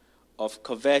of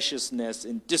covetousness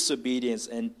and disobedience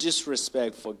and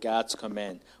disrespect for God's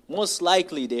command. Most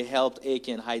likely they helped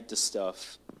Achan hide the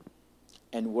stuff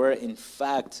and were in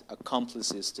fact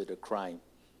accomplices to the crime.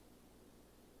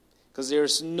 Because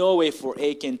there's no way for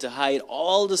Achan to hide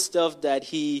all the stuff that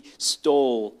he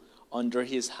stole under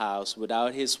his house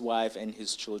without his wife and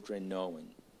his children knowing.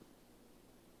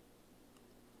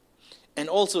 And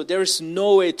also, there is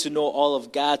no way to know all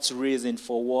of God's reason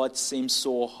for what seems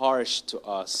so harsh to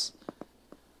us,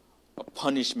 a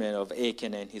punishment of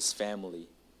Achan and his family.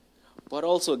 But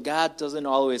also, God doesn't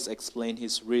always explain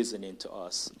his reasoning to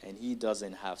us, and he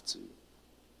doesn't have to.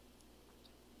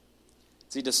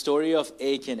 See, the story of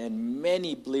Achan and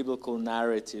many biblical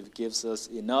narrative gives us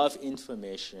enough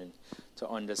information to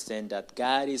understand that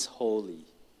God is holy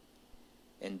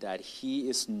and that he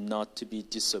is not to be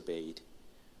disobeyed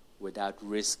without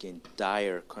risking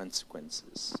dire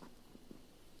consequences.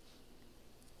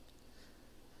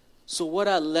 So what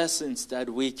are lessons that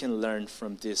we can learn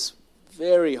from this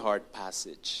very hard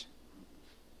passage?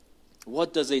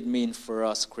 What does it mean for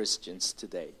us Christians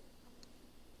today?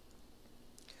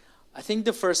 I think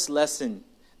the first lesson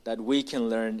that we can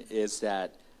learn is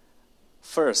that,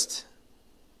 first,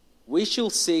 we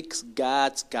should seek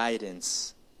God's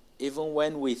guidance even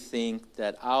when we think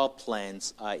that our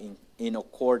plans are in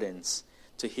accordance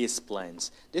to his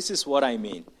plans. This is what I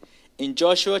mean. In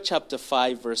Joshua chapter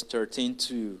 5, verse 13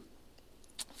 to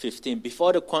 15,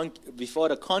 before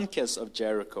the conquest of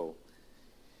Jericho,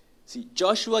 see,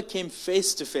 Joshua came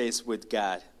face to face with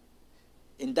God.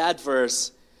 In that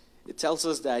verse, it tells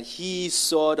us that he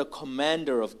saw the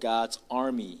commander of God's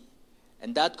army.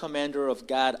 And that commander of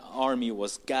God's army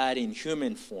was God in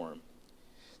human form.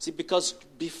 See, because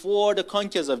before the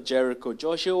conquest of Jericho,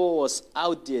 Joshua was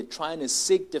out there trying to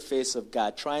seek the face of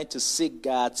God, trying to seek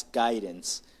God's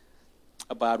guidance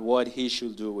about what he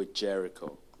should do with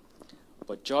Jericho.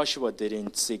 But Joshua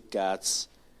didn't seek God's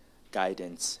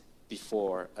guidance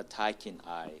before attacking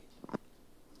Ai.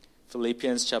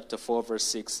 Philippians chapter 4 verse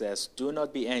 6 says, "Do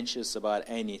not be anxious about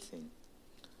anything,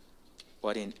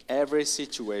 but in every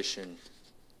situation,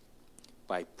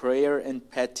 by prayer and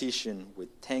petition with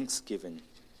thanksgiving,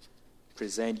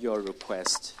 present your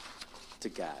request to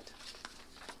God."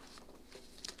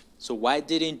 So why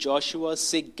didn't Joshua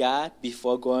seek God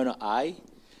before going to Ai?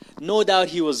 No doubt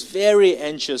he was very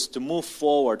anxious to move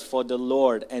forward for the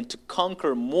Lord and to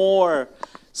conquer more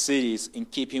cities in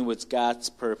keeping with God's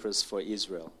purpose for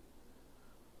Israel.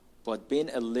 But being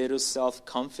a little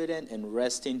self-confident and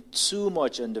resting too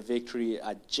much on the victory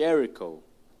at Jericho,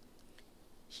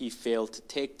 he failed to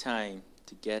take time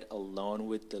to get alone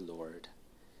with the Lord,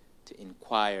 to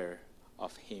inquire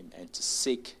of him and to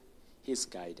seek his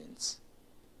guidance.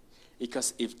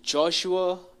 Because if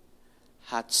Joshua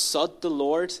had sought the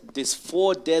Lord, these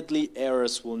 4 deadly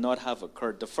errors will not have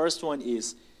occurred. The first one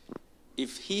is,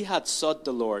 if he had sought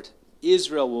the Lord,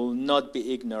 Israel will not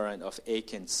be ignorant of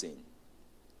Achan's sin.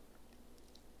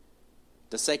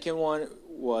 The second one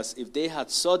was, if they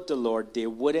had sought the Lord, they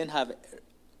wouldn't have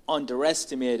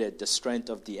underestimated the strength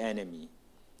of the enemy.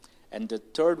 And the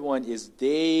third one is,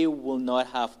 they will not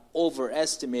have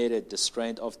overestimated the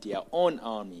strength of their own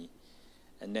army.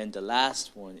 And then the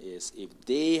last one is,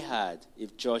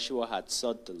 if Joshua had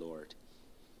sought the Lord,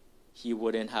 he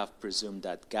wouldn't have presumed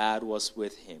that God was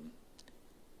with him,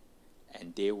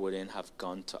 and they wouldn't have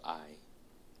gone to Ai.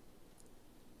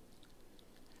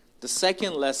 The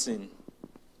second lesson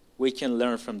we can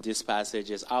learn from this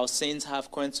passage is our sins have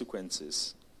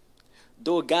consequences.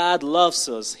 Though God loves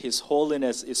us, his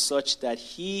holiness is such that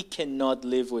he cannot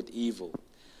live with evil.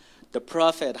 The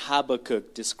prophet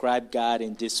Habakkuk described God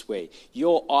in this way: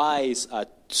 "Your eyes are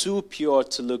too pure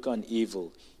to look on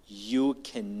evil. You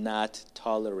cannot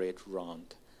tolerate wrong."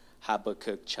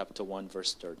 Habakkuk chapter 1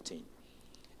 verse 13.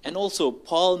 And also,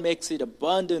 Paul makes it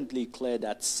abundantly clear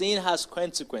that sin has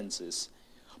consequences.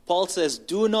 Paul says,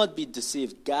 "Do not be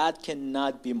deceived. God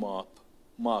cannot be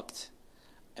mocked.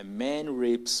 A man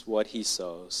reaps what he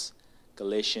sows."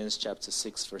 Galatians chapter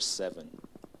 6 verse 7.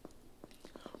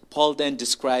 Paul then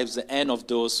describes the end of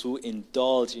those who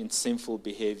indulge in sinful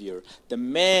behavior. The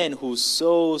man who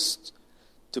sows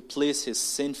to please his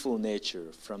sinful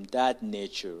nature, from that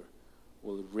nature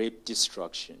will reap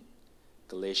destruction.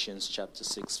 Galatians chapter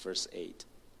 6 verse 8.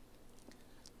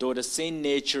 Though the sin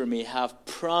nature may have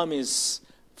promised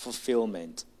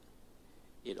fulfillment,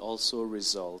 it also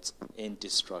results in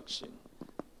destruction,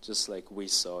 just like we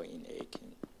saw in Achan.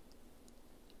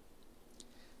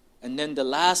 And then the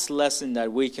last lesson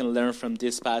that we can learn from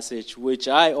this passage, which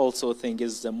I also think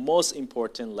is the most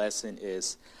important lesson,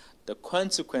 is the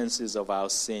consequences of our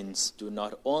sins do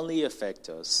not only affect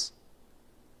us,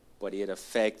 but it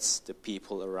affects the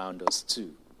people around us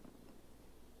too.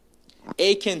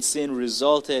 Achan's sin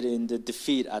resulted in the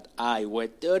defeat at Ai, where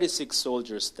 36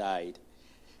 soldiers died.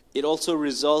 It also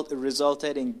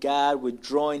resulted in God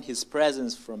withdrawing his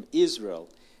presence from Israel,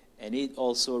 and it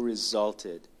also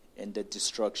resulted in the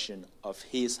destruction of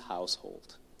his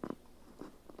household.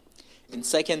 In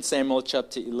 2 Samuel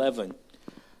chapter 11,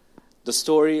 the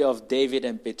story of David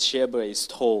and Bathsheba is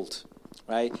told,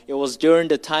 right? It was during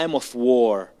the time of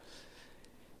war.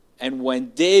 And when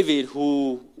David,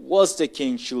 who was the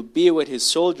king, should be with his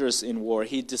soldiers in war,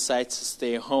 he decides to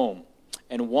stay home.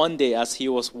 And one day, as he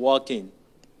was walking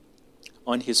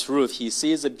on his roof, he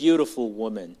sees a beautiful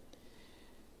woman.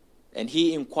 And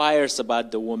he inquires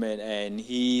about the woman, and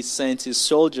he sends his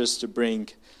soldiers to bring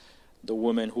the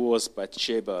woman who was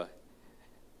Bathsheba.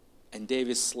 And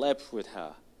David slept with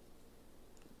her.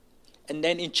 And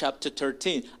then in chapter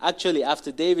 13, actually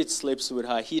after David sleeps with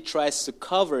her, he tries to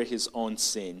cover his own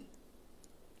sin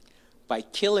by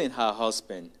killing her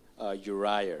husband,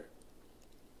 Uriah.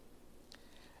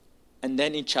 And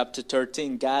then in chapter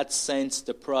 13, God sends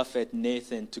the prophet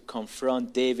Nathan to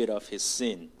confront David of his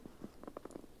sin.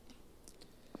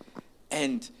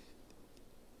 And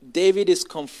David is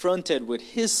confronted with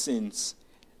his sins,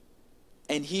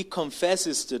 and he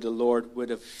confesses to the Lord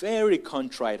with a very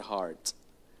contrite heart.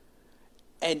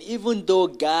 And even though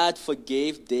God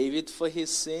forgave David for his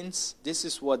sins, this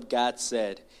is what God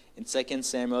said in 2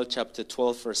 Samuel chapter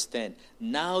 12, verse 10.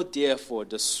 Now, therefore,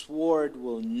 the sword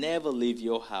will never leave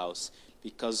your house,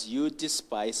 because you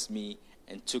despised me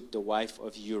and took the wife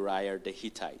of Uriah the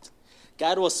Hittite.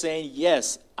 God was saying,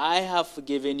 yes, I have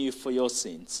forgiven you for your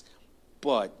sins,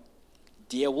 but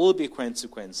there will be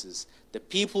consequences. The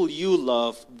people you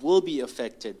love will be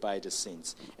affected by the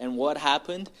sins. And what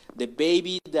happened? The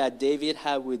baby that David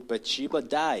had with Bathsheba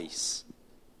dies.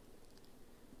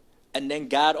 And then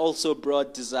God also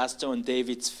brought disaster on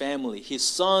David's family. His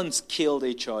sons killed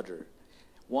each other.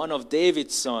 One of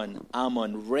David's sons,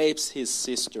 Achan, rapes his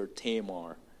sister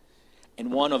Tamar.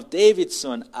 And one of David's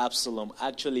sons, Absalom,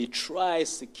 actually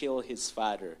tries to kill his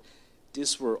father.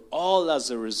 These were all as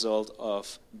a result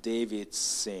of David's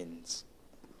sins.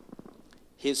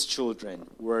 His children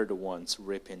were the ones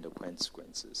reaping the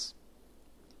consequences.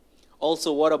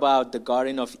 Also, what about the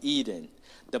Garden of Eden?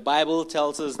 The Bible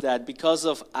tells us that because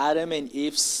of Adam and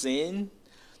Eve's sin,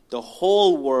 the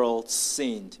whole world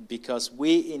sinned because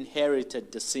we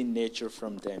inherited the sin nature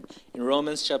from them. In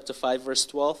Romans chapter 5, verse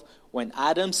 12, when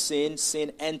Adam sinned,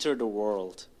 sin entered the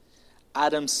world.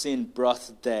 Adam's sin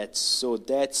brought death, so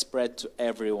death spread to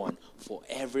everyone, for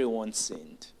everyone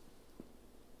sinned.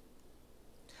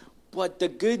 But the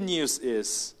good news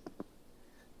is,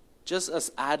 just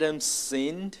as Adam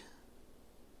sinned,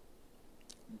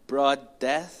 brought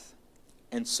death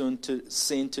and soon to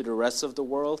sin to the rest of the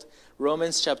world,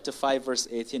 Romans chapter 5 verse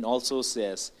 18 also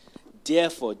says,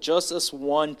 therefore, just as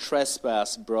one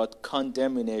trespass brought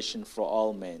condemnation for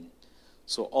all men,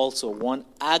 so also one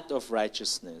act of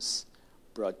righteousness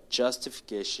brought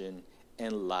justification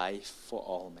and life for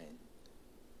all men.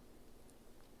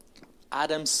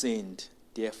 Adam sinned,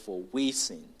 therefore we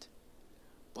sinned.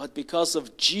 But because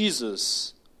of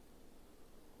Jesus,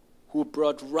 who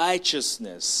brought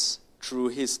righteousness through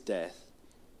his death,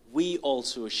 we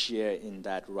also share in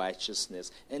that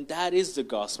righteousness. And that is the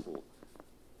gospel.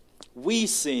 We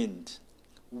sinned.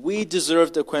 We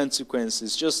deserve the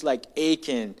consequences, just like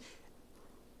Achan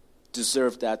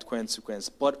deserved that consequence.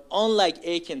 But unlike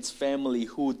Achan's family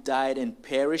who died and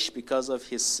perished because of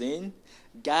his sin,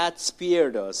 God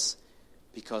spared us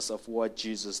because of what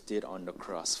Jesus did on the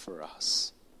cross for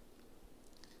us.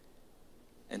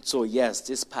 And so, yes,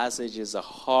 this passage is a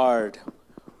hard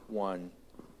one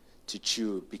to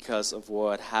chew because of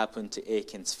what happened to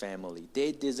Achan's family.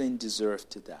 They didn't deserve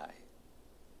to die.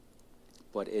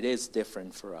 But it is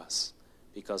different for us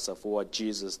because of what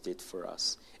Jesus did for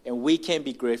us. And we can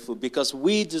be grateful because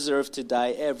we deserve to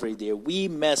die every day. We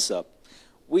mess up.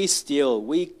 We steal.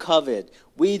 We covet.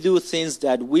 We do things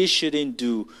that we shouldn't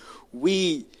do.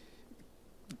 We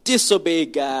disobey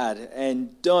God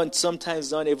and sometimes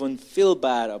don't even feel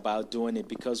bad about doing it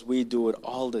because we do it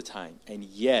all the time. And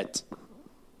yet,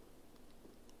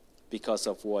 because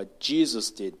of what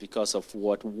Jesus did, because of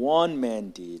what one man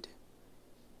did,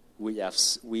 we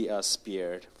are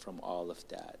spared from all of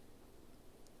that.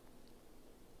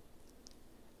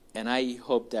 And I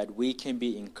hope that we can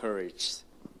be encouraged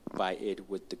by it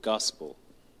with the gospel.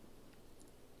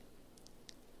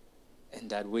 And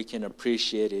that we can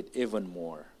appreciate it even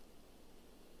more.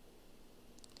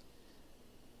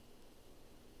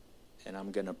 And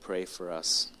I'm going to pray for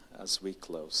us as we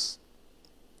close.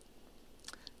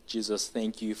 Jesus,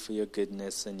 thank you for your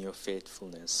goodness and your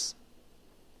faithfulness.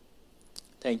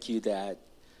 Thank you that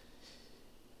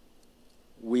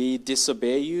we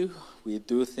disobey you, we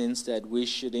do things that we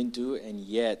shouldn't do, and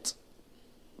yet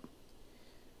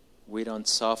we don't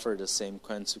suffer the same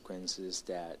consequences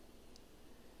that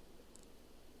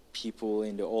people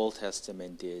in the Old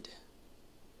Testament did.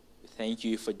 Thank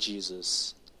you for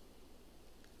Jesus,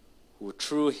 who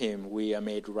through him we are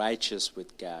made righteous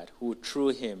with God, who through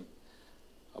him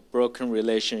a broken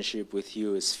relationship with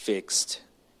you is fixed,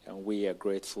 and we are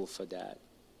grateful for that.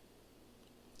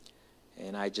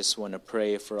 And I just want to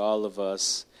pray for all of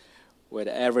us with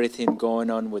everything going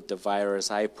on with the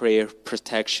virus. I pray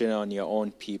protection on your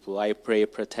own people. I pray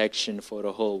protection for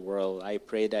the whole world. I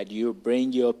pray that you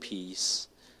bring your peace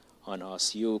on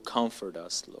us. You comfort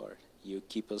us, Lord. You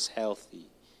keep us healthy,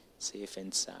 safe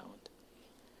and sound.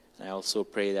 And I also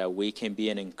pray that we can be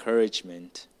an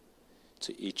encouragement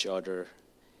to each other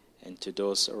and to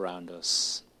those around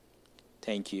us.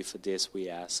 Thank you for this, we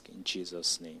ask in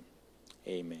Jesus' name.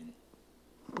 Amen.